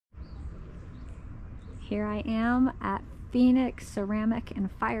Here I am at Phoenix Ceramic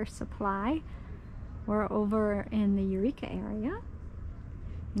and Fire Supply. We're over in the Eureka area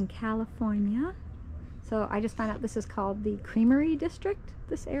in California. So I just found out this is called the Creamery District,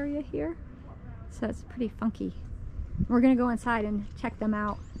 this area here. So it's pretty funky. We're gonna go inside and check them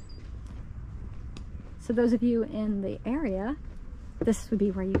out. So those of you in the area, this would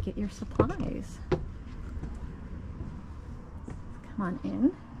be where you get your supplies. Come on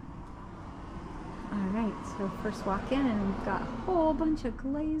in. All right, so first walk in and we've got a whole bunch of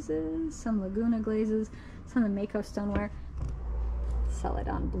glazes, some Laguna glazes, some of the Mako stoneware,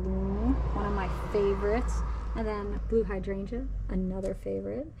 Celadon blue, one of my favorites, and then blue hydrangea, another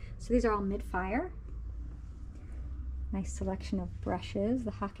favorite. So these are all mid-fire. Nice selection of brushes,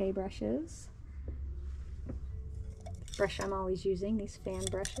 the Hake brushes. Brush I'm always using, these fan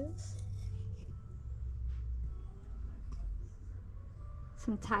brushes.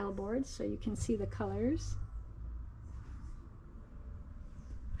 Some tile boards so you can see the colors.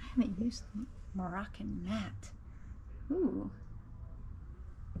 I haven't used the Moroccan mat. Ooh.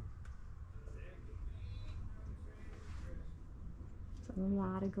 It's a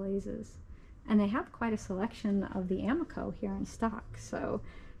lot of glazes. And they have quite a selection of the Amico here in stock. So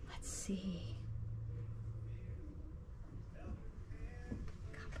let's see.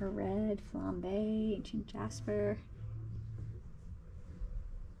 Copper red, flambe, ancient jasper.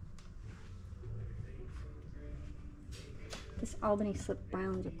 This Albany slip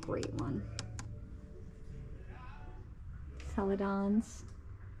bound's a great one. Celadons.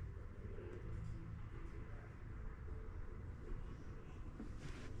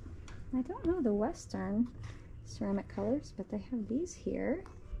 I don't know the Western ceramic colors, but they have these here.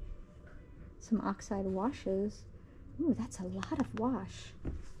 Some oxide washes. Ooh, that's a lot of wash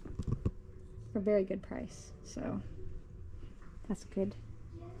for a very good price. So that's good.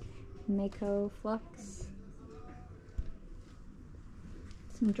 Mako flux.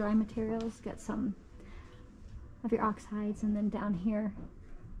 Some dry materials, get some of your oxides, and then down here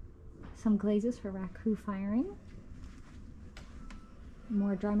some glazes for raku firing.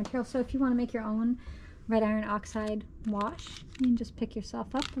 More dry material. So if you want to make your own red iron oxide wash, you can just pick yourself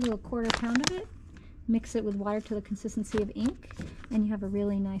up a little $1/4 pound of it, mix it with water to the consistency of ink, and you have a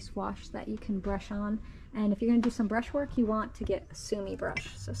really nice wash that you can brush on. And if you're going to do some brush work, you want to get a sumi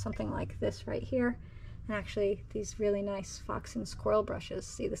brush, so something like this right here. And actually these really nice fox and squirrel brushes.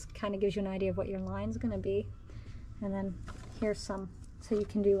 See, this kind of gives you an idea of what your line's going to be. And then here's some, so you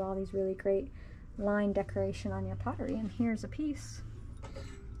can do all these really great line decoration on your pottery. And here's a piece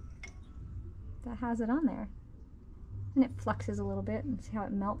that has it on there. And it fluxes a little bit, and see how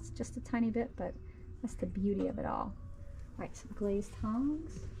it melts just a tiny bit, but that's the beauty of it all. All right, some glazed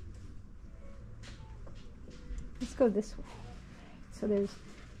tongs. Let's go this way. So there's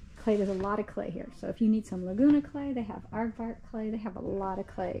clay, there's a lot of clay here. So if you need some Laguna clay, they have aardvark clay, they have a lot of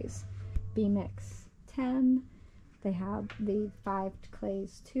clays. B-Mix 10, they have the 5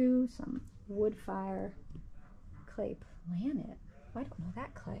 clays too, some wood fire, clay planet. Oh, I don't know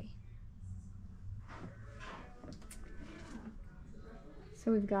that clay.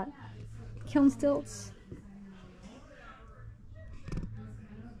 So we've got kiln stilts.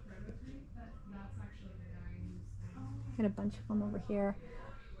 Got a bunch of them over here.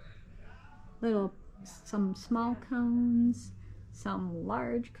 Some small cones, some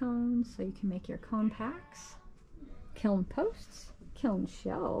large cones, so you can make your cone packs. Kiln posts, kiln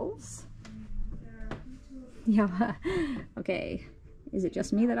shelves. Yeah, okay. Is it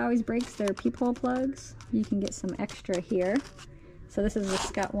just me that always breaks their peephole plugs? You can get some extra here. So this is the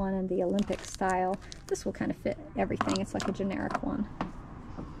Scott one in the Olympic style. This will kind of fit everything. It's like a generic one.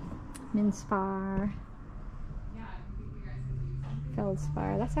 Minspar.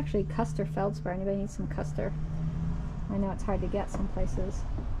 Feldspar. That's actually Custer Feldspar. Anybody needs some Custer? I know it's hard to get some places.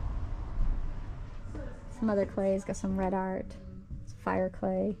 Some other clays. Got some red art. Fire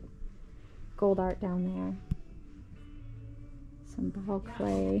clay. Gold art down there. Some ball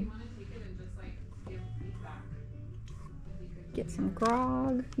clay. Get some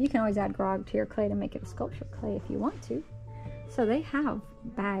grog. You can always add grog to your clay to make it a sculpture clay if you want to. So they have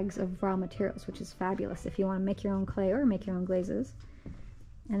bags of raw materials, which is fabulous if you want to make your own clay or make your own glazes.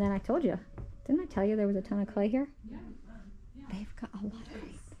 And then I told you, didn't I tell you there was a ton of clay here? They've got a lot of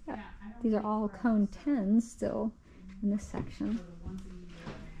clay. Yeah. These are all cone 10s still in this section.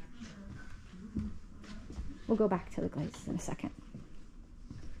 We'll go back to the glazes in a second.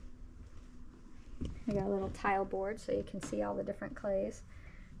 I got a little tile board so you can see all the different clays.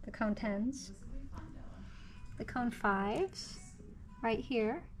 The cone 10s. The cone 5s right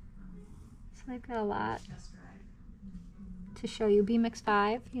here. So they've got a lot to show you. B-Mix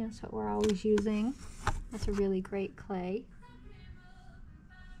 5, you know, that's what we're always using. That's a really great clay.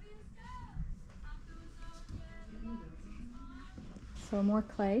 So more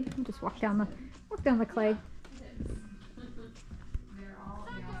clay. We'll just walk down the clay.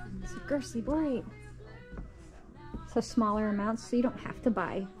 It's a Gursey boy. So smaller amounts, so you don't have to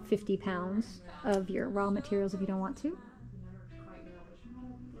buy 50 pounds of your raw materials if you don't want to.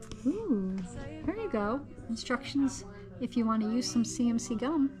 Ooh, there you go. Instructions if you want to use some CMC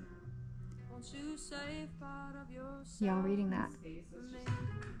gum. Y'all reading that?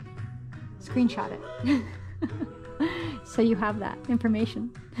 Screenshot it. So you have that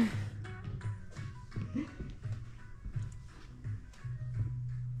information.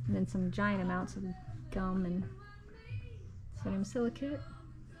 And then some giant amounts of gum and sodium silicate.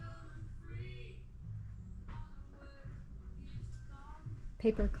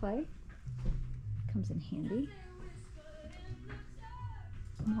 Paper clay comes in handy.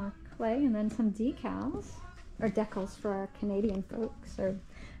 More clay, and then some decals, or decals for our Canadian folks, or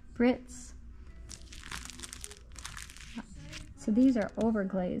Brits. So these are over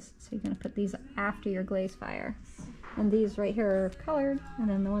glazed, so you're going to put these after your glaze fire. And these right here are colored, and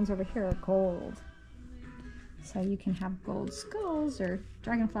then the ones over here are gold. So you can have gold skulls or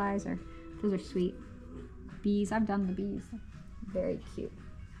dragonflies, or those are sweet. Bees, I've done the bees. Very cute.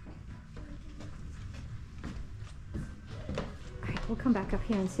 Alright, we'll come back up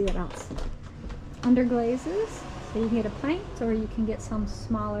here and see what else. Underglazes, so you can get a pint, or you can get some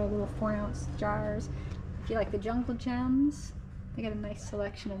smaller little 4-ounce jars. If you like the jungle gems, they got a nice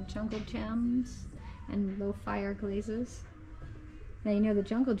selection of jungle gems and low fire glazes. Now you know the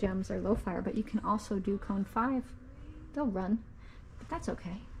jungle gems are low fire, but you can also do cone 5. They'll run, but that's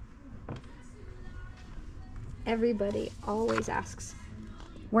okay. Everybody always asks,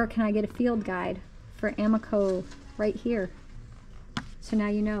 where can I get a field guide for Amico right here? So now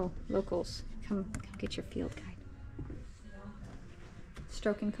you know, locals, come get your field guide.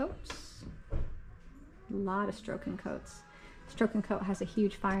 Stroke and coats. A lot of stroke and coats. Stroke and coat has a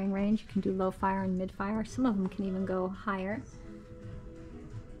huge firing range. You can do low fire and mid fire. Some of them can even go higher.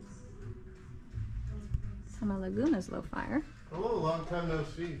 Some of Laguna's low fire. Hello, long time no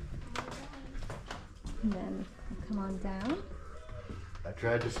see. And then come on down. I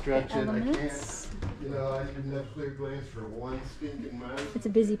tried to stretch it, I can't. Elements. You know, I didn't have clear glaze for one stinking mouse. It's a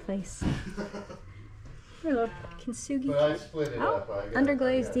busy place. Little kintsugi. But I split it up.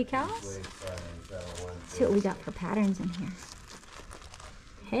 Underglazed decals. See what we got for patterns in here.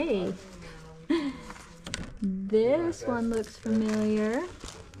 Hey, this one looks familiar.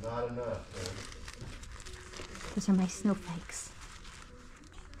 Not enough. Those are my snowflakes.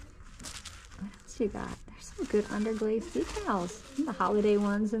 What else you got? There's some good underglazed decals. The holiday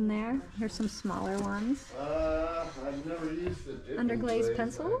ones in there. There's some smaller ones. I've never used the Underglazed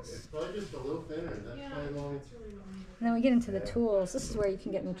pencils. It's probably just a little thinner. That's probably long. And then we get into the tools. This is where you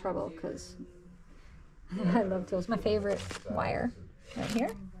can get in trouble because I love tools. My favorite wire right here.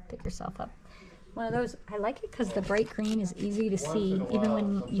 Pick yourself up. One of those. I like it because the bright green is easy to see. Even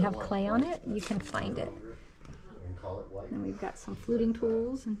when you have clay on it, you can find it. And we've got some fluting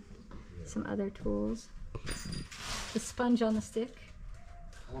tools and some other tools. The sponge on the stick.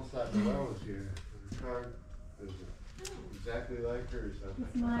 Almost thought Noelle was here. The card is exactly like her or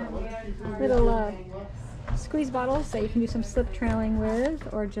something. Little squeeze bottles that you can do some slip trailing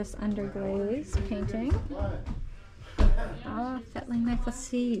with, or just underglaze painting. Fettling knife. Let's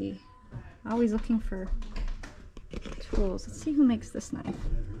see. Always looking for tools. Let's see who makes this knife.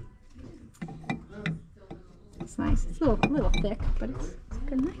 It's nice. It's a little thick, but it's a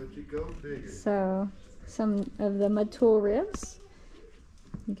good knife. So, some of the mud tool ribs.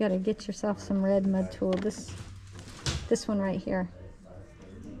 You gotta get yourself some red mud tool. This one right here.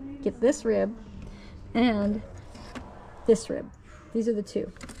 Get this rib and this rib. These are the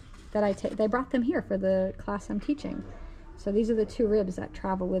two that I take. They brought them here for the class I'm teaching. So these are the two ribs that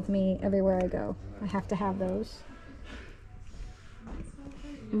travel with me everywhere I go. I have to have those.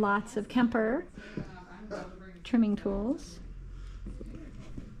 Lots of Kemper trimming tools.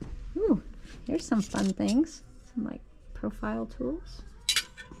 Ooh, here's some fun things. Some like profile tools.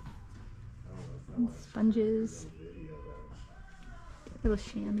 And sponges. Little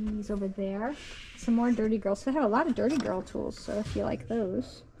chamois over there. Some more Dirty Girl. So I have a lot of Dirty Girl tools, so if you like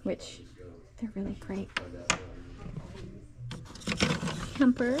those, which they're really great.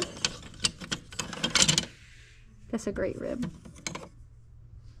 Kemper. That's a great rib.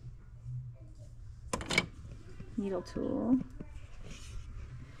 Needle tool.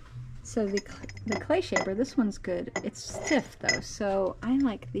 So the clay shaper, this one's good. It's stiff though, so I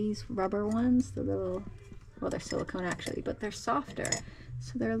like these rubber ones, the little, well, they're silicone actually, but they're softer.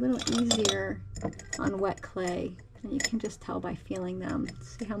 So they're a little easier on wet clay. And you can just tell by feeling them.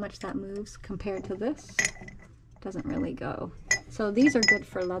 See how much that moves compared to this? Doesn't really go. So these are good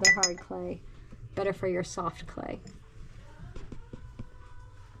for leather hard clay, better for your soft clay.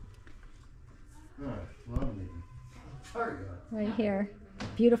 Right here,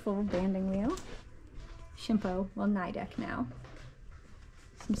 beautiful banding wheel. Shimpo, well, Nidec now.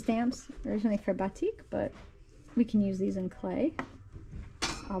 Some stamps, originally for batik, but we can use these in clay.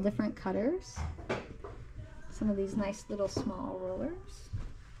 All different cutters. Some of these nice little small rollers.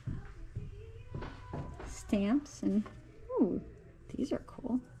 Stamps, and ooh, these are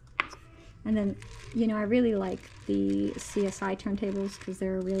cool. And then, you know, I really like the CSI turntables because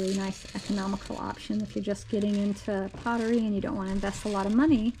they're a really nice economical option if you're just getting into pottery and you don't want to invest a lot of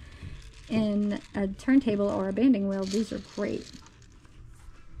money in a turntable or a banding wheel. These are great.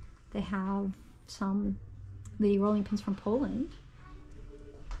 They have the rolling pins from Poland.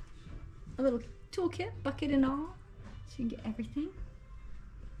 A little toolkit, bucket and all, so you can get everything.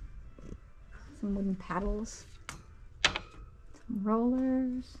 Some wooden paddles, some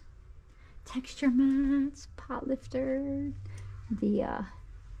rollers, texture mats, pot lifter, the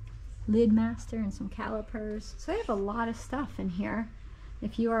lid master, and some calipers. So they have a lot of stuff in here.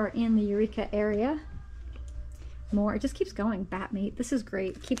 If you are in the Eureka area, more, it just keeps going. Bat mate, this is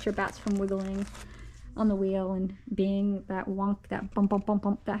great. Keeps your bats from wiggling on the wheel and being that wonk, that bump, bump, bump,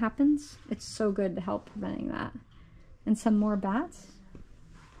 bump that happens. It's so good to help preventing that. And some more bats.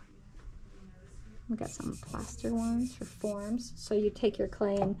 We got some plaster ones for forms. So you take your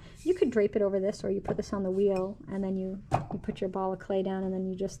clay and you could drape it over this, or you put this on the wheel and then you put your ball of clay down and then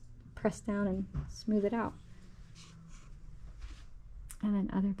you just press down and smooth it out. And then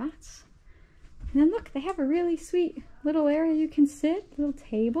other bats. And then look, they have a really sweet little area you can sit, little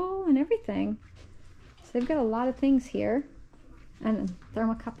table and everything. So they've got a lot of things here. And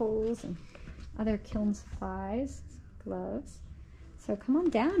thermocouples and other kiln supplies, gloves. So come on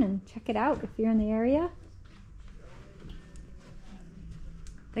down and check it out if you're in the area.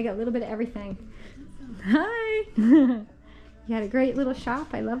 They got a little bit of everything. Hi! You had a great little shop.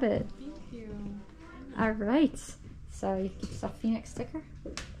 I love it. Thank you. All right. So you get yourself a Phoenix sticker?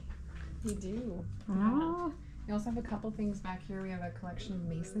 We do. Oh. Yeah. We also have a couple things back here. We have a collection of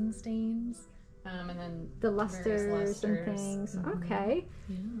mason stains. And then The lusters and things. Mm-hmm. Okay.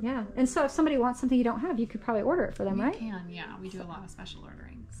 Yeah. Yeah. And so if somebody wants something you don't have, you could probably order it for them, right? We can, yeah. We do a lot of special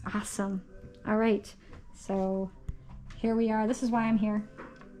ordering. So. Awesome. All right. So here we are. This is why I'm here.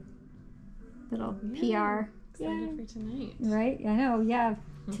 Little Yeah. PR. Excited for tonight. Right? I know. Yeah.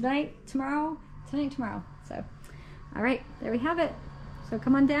 Tonight, tomorrow. So, all right. There we have it. So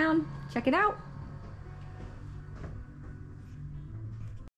come on down. Check it out.